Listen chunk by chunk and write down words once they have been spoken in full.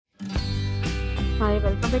Hi,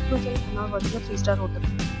 welcome back to our channel. I'm now watching a 3-star hotel.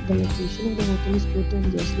 The location of the hotel is good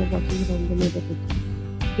and guests love walking around the neighborhood.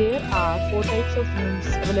 There are 4 types of rooms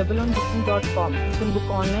available on booking.com. You can book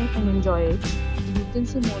online and enjoy it. You can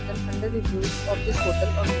see more than 100 reviews of this hotel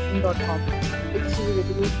on booking.com. Its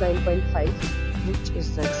rating is 9.5, which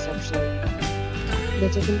is exceptional.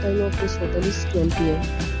 The check-in time of this hotel is 12 p.m.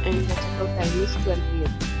 and the check-out time is 12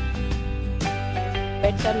 p.m.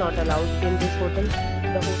 Pets are not allowed in this hotel.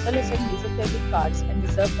 The hotel accepts major credit cards and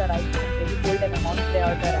reserves the right to temporarily hold an amount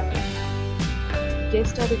prior to arrival.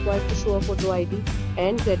 Guests are required to show a photo ID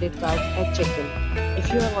and credit card at check-in.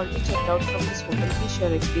 If you have already checked out from this hotel, please share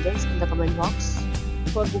your experience in the comment box.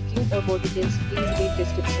 For booking or more details, please read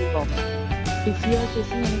description box. If you are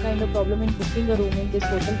facing any kind of problem in booking a room in this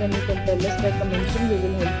hotel, then you can tell us by commenting. We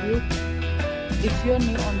will help you. If you are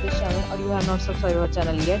new on this channel or you have not subscribed our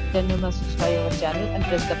channel yet, then you must subscribe our channel and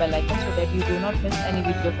press the bell icon so that you do not miss any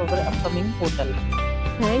video of our upcoming hotel.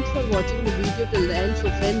 Thanks for watching the video till the end. So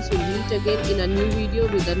friends, we'll meet again in a new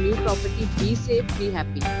video with a new property. Be safe, be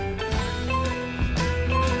happy.